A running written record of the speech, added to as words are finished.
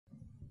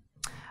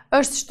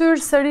Është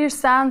shtyrë sërish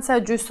seanca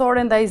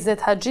gjyqësore ndaj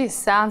Izet Haxhisë.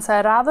 Seanca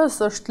e radhës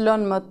është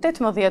lënë më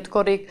 18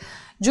 korrik.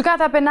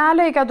 Gjykata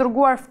penale i ka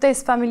dërguar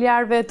ftesë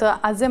familjarëve të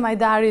Azem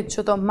Hajdarit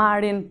që të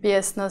marrin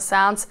pjesë në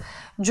seancë.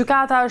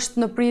 Gjykata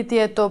është në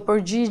pritje të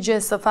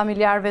përgjigjes së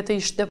familjarëve të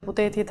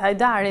ish-deputetit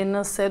Hajdari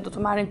nëse do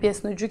të marrin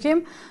pjesë në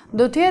gjykim.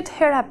 Do të jetë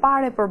hera e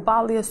parë e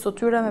përballjes së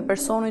tyre me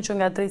personin që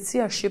nga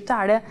drejtësia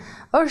shqiptare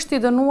është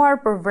i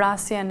dënuar për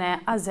vrasjen e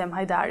Azem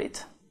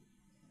Hajdarit.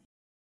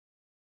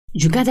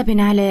 Gjykata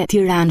penale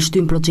Tiranë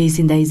shtyn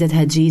procesin ndaj Izet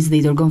Haxhisë dhe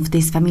i dërgon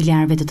ftesë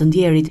familjarëve të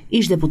ndjerit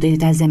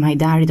ish-deputetit Azem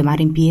Hajdarit të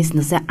marrin pjesë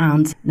në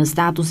seancë në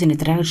statusin e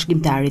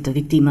trashëgimtarit të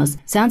viktimës.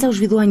 Seanca u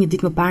zhvillua një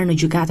ditë më parë në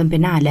gjykatën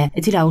penale,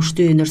 e cila u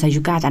shtyr ndërsa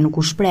gjykata nuk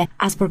u shpreh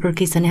as për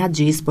kërkesën e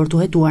Haxhisë për të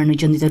hetuar në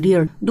gjendje të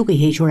lirë duke i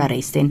hequr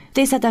arrestin.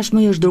 Ftesa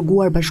tashmë është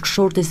dërguar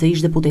bashkëshortes së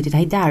ish-deputetit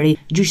Hajdari,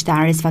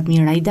 gjyqtares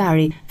Familja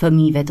Hajdari,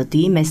 fëmijëve të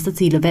tij, mes të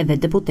cilëve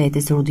vetë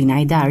deputeti Rudina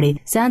Hajdari.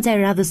 Seanca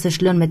e radhës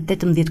është lënë me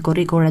 18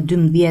 korrik ora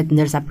 12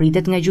 ndërsa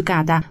pritet nga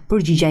gjykata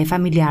përgjigja e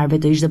familjarëve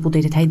të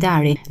ish-deputetit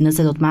Hajdari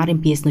nëse do të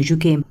marrin pjesë në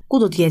gjykim, ku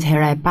do të jetë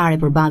hera e parë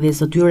e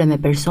përballjes së tyre me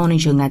personin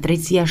që nga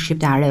drejtësia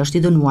shqiptare është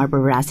i dënuar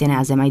për vrasjen e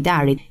Azem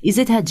Hajdarit.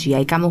 Izet Haxhia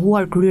i ka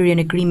mohuar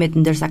kryerjen e krimit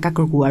ndërsa ka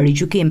kërkuar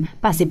rigjykim,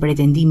 pasi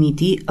pretendimi i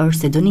tij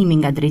është se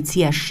dënimi nga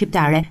drejtësia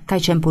shqiptare ka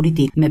qenë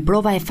politik me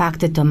prova e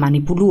fakte të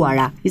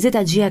manipuluara. Izet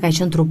Haxhia ka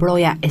qenë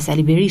truproja e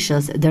Sali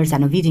Berishës, ndërsa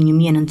në vitin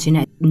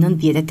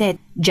 1998,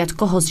 gjatë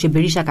kohës që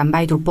Berisha ka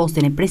mbajtur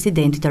postin e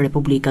presidentit të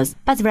Republikës.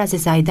 Pas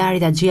vrasjes së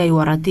Hajdarit, Haxhia ju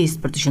arratis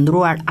për të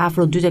qëndruar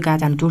afro 2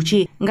 dekada në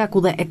Turqi, nga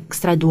ku dhe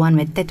ekstraduan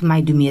me 8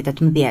 maj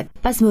 2018.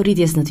 Pas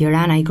morritjes në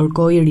Tiranë, ai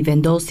kërkoi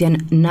rivendosjen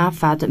në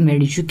afat me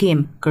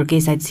rigjykim,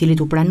 kërkesa e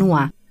cilit u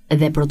pranua,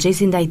 dhe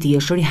procesi ndaj tij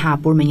është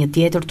rihapur me një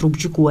tjetër trup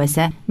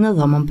gjykuese në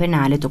dhomën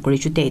penale të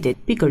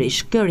kryeqytetit.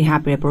 Pikërisht, kjo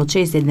rihapje e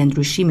procesit dhe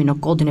ndryshimi në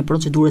kodin e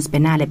procedurës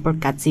penale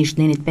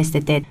përkatësisht nenit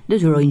 58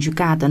 detyrojnë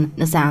gjykatën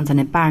në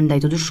seancën e parë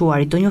ndaj të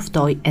dyshuarit të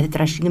njoftojë edhe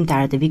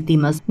trashëgimtarët e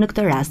viktimës, në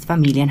këtë rast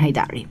familjen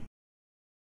Hajdari.